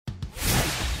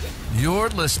You're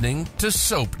listening to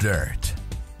Soap Dirt,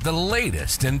 the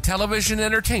latest in television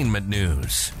entertainment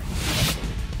news.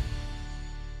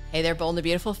 Hey there, Bold and the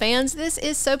Beautiful fans. This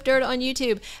is Soap Dirt on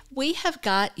YouTube. We have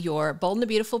got your Bold and the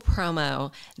Beautiful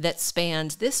promo that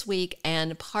spans this week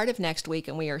and part of next week,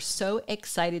 and we are so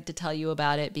excited to tell you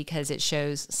about it because it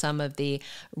shows some of the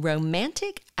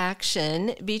romantic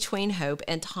action between Hope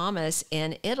and Thomas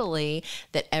in Italy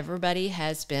that everybody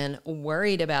has been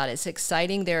worried about. It's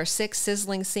exciting. There are 6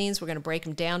 sizzling scenes. We're going to break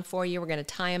them down for you. We're going to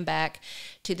tie them back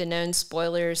to the known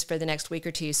spoilers for the next week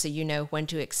or two so you know when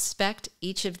to expect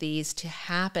each of these to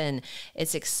happen.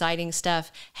 It's exciting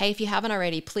stuff. Hey, if you haven't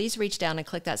already, please reach down and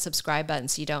click that subscribe button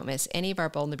so you don't miss any of our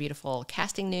Bold and the Beautiful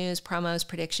casting news, promos,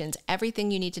 predictions,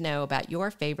 everything you need to know about your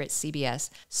favorite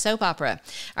CBS soap opera.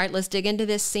 All right, let's dig into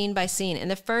this scene by scene. In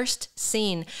the first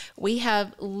scene, we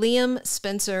have Liam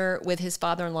Spencer with his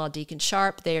father-in-law, Deacon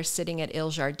Sharpe. They are sitting at Il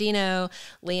Giardino.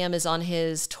 Liam is on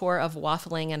his tour of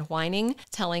waffling and whining,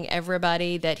 telling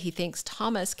everybody that he thinks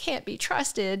Thomas can't be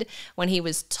trusted when he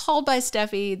was told by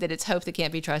Steffy that it's Hope that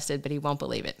can't be trusted, but he won't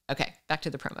believe it. Okay, back to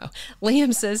the promo.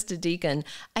 Liam says to Deacon,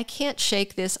 "I can't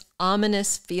shake this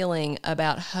ominous feeling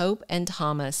about Hope and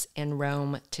Thomas in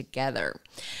Rome together."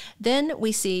 Then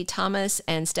we see Thomas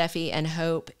and Steffy and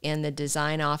Hope in the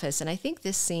design office, and I think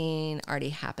this scene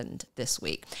already happened this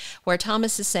week, where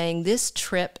Thomas is saying this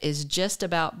trip is just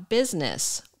about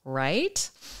business, right?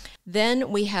 Then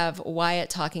we have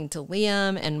Wyatt talking to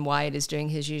Liam, and Wyatt is doing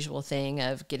his usual thing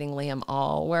of getting Liam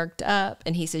all worked up.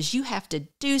 And he says, "You have to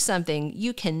do something.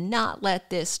 You cannot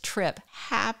let this trip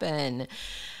happen."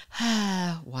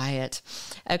 Wyatt.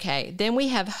 Okay, then we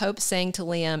have Hope saying to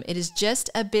Liam, "It is just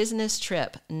a business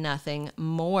trip, nothing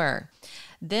more."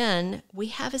 Then we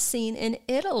have a scene in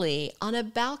Italy on a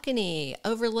balcony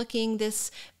overlooking this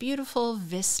beautiful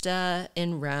vista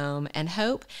in Rome. And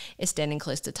Hope is standing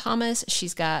close to Thomas.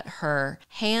 She's got her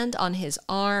hand on his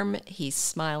arm. He's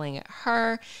smiling at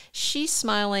her. She's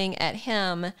smiling at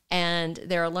him. And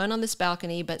they're alone on this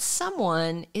balcony, but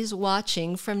someone is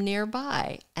watching from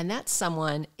nearby. And that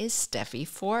someone is Steffy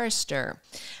Forrester.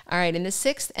 All right, in the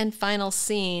 6th and final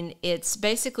scene, it's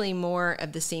basically more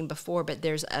of the scene before, but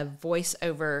there's a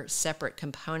voiceover separate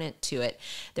component to it.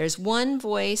 There's one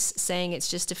voice saying it's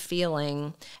just a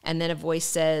feeling, and then a voice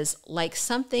says, like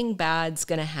something bad's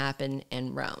going to happen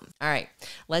in Rome. All right,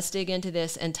 let's dig into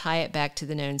this and tie it back to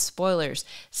the known spoilers.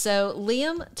 So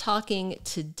Liam talking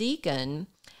to Deacon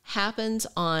happens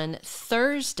on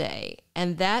Thursday,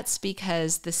 and that's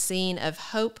because the scene of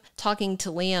Hope talking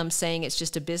to Liam saying it's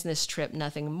just a business trip,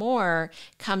 nothing more,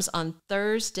 comes on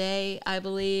Thursday, I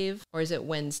believe, or is it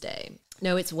Wednesday?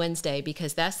 No, it's Wednesday,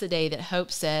 because that's the day that Hope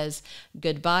says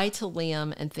goodbye to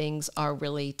Liam and things are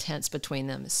really tense between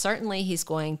them. Certainly, he's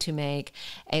going to make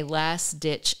a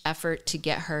last-ditch effort to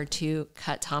get her to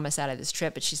cut Thomas out of this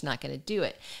trip, but she's not going to do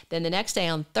it. Then the next day,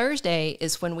 on Thursday,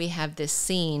 is when we have this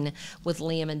scene with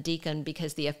Liam and Deacon,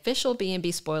 because the official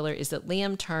B&B spoiler is that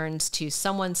Liam turns to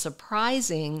someone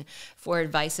surprising for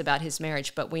advice about his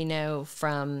marriage, but we know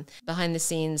from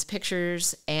behind-the-scenes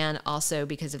pictures and also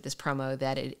because of this promo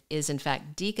that it is, in fact,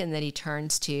 Deacon that he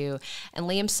turns to, and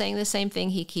Liam's saying the same thing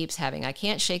he keeps having. "I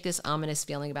can't shake this ominous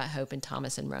feeling about Hope and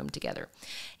Thomas in Rome together."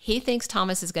 He thinks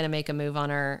Thomas is going to make a move on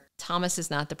her. Thomas is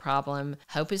not the problem.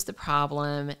 Hope is the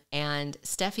problem, and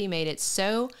Steffy made it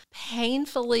so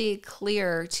painfully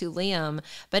clear to Liam,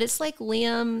 but it's like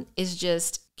Liam is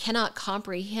just cannot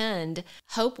comprehend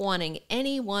Hope wanting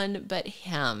anyone but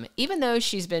him, even though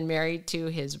she's been married to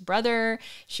his brother.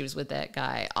 She was with that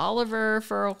guy Oliver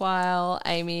for a while.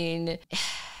 I mean,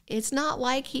 it's not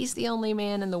like he's the only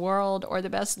man in the world or the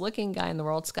best looking guy in the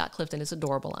world. Scott Clifton is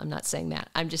adorable. I'm not saying that.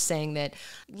 I'm just saying that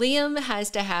Liam has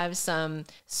to have some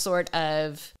sort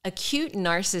of acute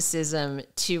narcissism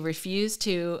to refuse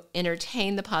to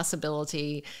entertain the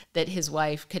possibility that his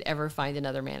wife could ever find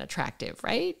another man attractive,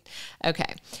 right?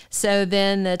 Okay. So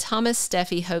then the Thomas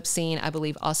Steffy Hope scene, I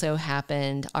believe, also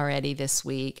happened already this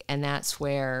week. And that's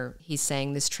where he's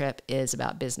saying this trip is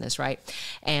about business, right?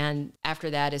 And after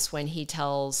that is when he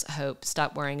tells Hope,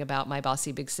 "Stop worrying about my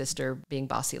bossy big sister being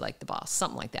bossy like the boss,"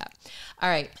 something like that. All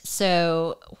right.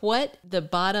 So what the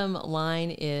bottom line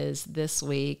is this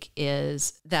week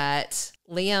is that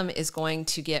Liam is going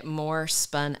to get more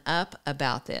spun up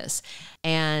about this.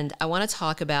 And I want to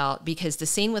talk about, because the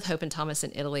scene with Hope and Thomas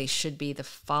in Italy should be the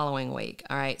following week.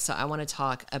 All right. So I want to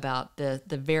talk about the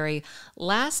very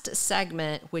last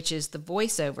segment, which is the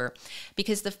voiceover,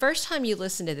 because the first time you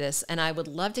listen to this, and I would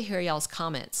love to hear y'all's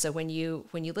comments. So when you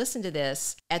listen to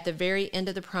this, at the very end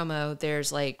of the promo,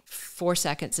 there's like 4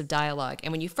 seconds of dialogue.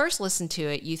 And when you first listen to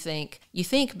it, you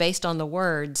think based on the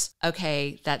words,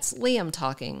 okay, that's Liam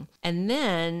talking. And then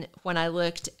then when I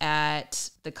looked at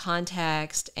the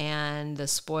context and the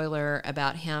spoiler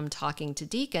about him talking to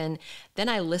Deacon, then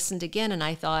I listened again and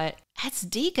I thought, that's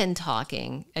Deacon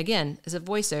talking. Again, as a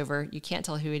voiceover, you can't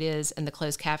tell who it is, and the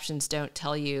closed captions don't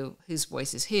tell you whose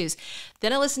voice is whose.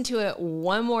 Then I listened to it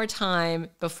one more time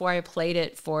before I played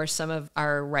it for some of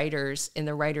our writers in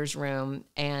the writer's room,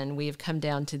 and we have come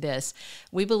down to this.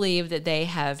 We believe that they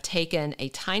have taken a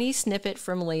tiny snippet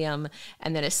from Liam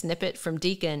and then a snippet from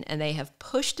Deacon, and they have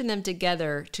pushed them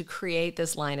together to create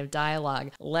this line of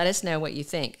dialogue. Let us know what you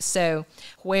think. So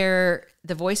where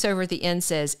the voiceover at the end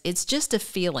says, it's just a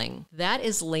feeling, that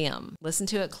is Liam. Listen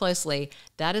to it closely.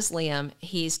 That is Liam.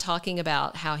 He's talking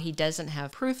about how he doesn't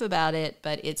have proof about it,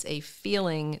 but it's a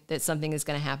feeling that something is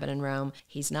going to happen in Rome.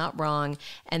 He's not wrong.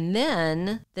 And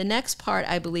then the next part,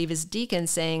 I believe, is Deacon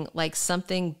saying, like,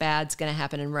 something bad's going to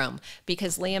happen in Rome,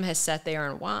 because Liam has sat there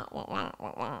and wah, wah, wah,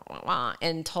 wah, wah, wah, wah,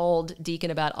 and told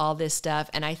Deacon about all this stuff.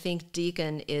 And I think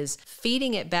Deacon is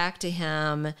feeding it back to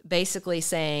him, basically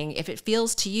saying, if it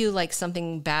feels to you like something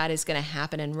bad is going to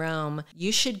happen in Rome,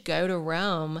 you should go to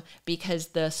Rome, because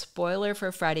the spoiler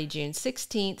for Friday, June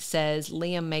 16th says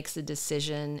Liam makes a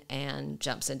decision and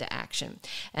jumps into action.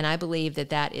 And I believe that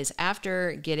that is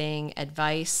after getting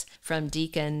advice from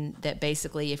Deacon that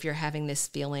basically, if you're having this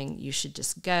feeling, you should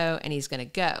just go, and he's going to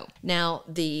go. Now,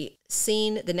 the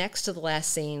scene, the next to the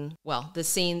last scene, well, the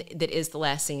scene that is the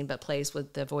last scene but plays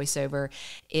with the voiceover,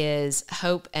 is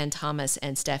Hope and Thomas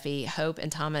and Steffy. Hope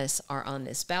and Thomas are on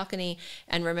this balcony,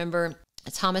 and remember,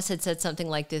 Thomas had said something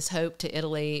like this trip to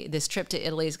Italy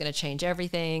is going to change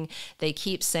everything. They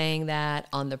keep saying that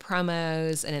on the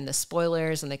promos and in the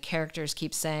spoilers, and the characters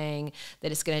keep saying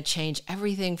that it's going to change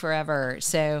everything forever.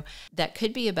 So that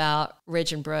could be about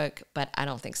Ridge and Brooke, but I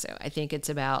don't think so. I think it's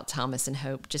about Thomas and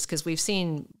Hope, just because we've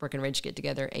seen Brooke and Ridge get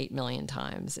together 8 million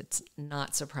times. It's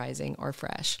not surprising or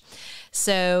fresh.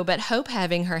 So, but Hope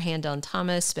having her hand on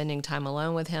Thomas, spending time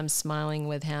alone with him, smiling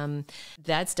with him,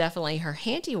 that's definitely her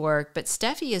handiwork. But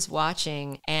Steffy is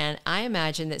watching, and I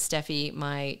imagine that Steffy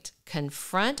might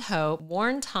confront Hope,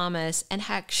 warn Thomas, and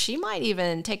heck, she might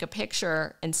even take a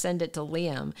picture and send it to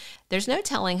Liam. There's no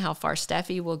telling how far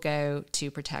Steffy will go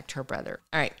to protect her brother.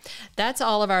 All right, that's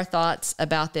all of our thoughts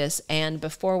about this. And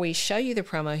before we show you the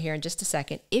promo here in just a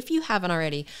second, if you haven't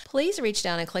already, please reach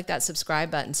down and click that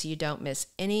subscribe button so you don't miss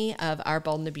any of our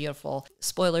Bold and the Beautiful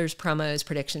spoilers, promos,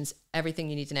 predictions, everything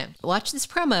you need to know. Watch this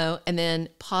promo and then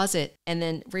pause it and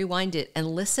then rewind it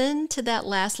and listen to that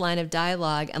last line of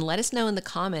dialogue and let us know in the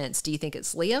comments. Do you think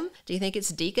it's Liam? Do you think it's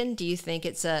Deacon? Do you think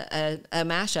it's a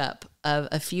mashup of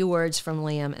a few words from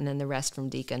Liam and then the rest from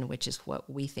Deacon, which is what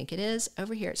we think it is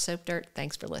over here at Soap Dirt?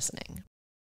 Thanks for listening.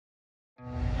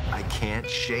 I can't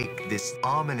shake this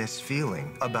ominous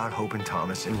feeling about Hope and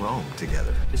Thomas in Rome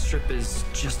together. This trip is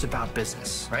just about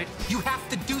business, right? You have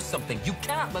to do something. You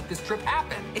can't let this trip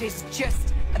happen. It is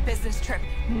just a business trip,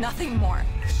 nothing more.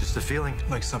 It's just a feeling.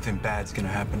 Like something bad's gonna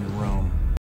happen in Rome.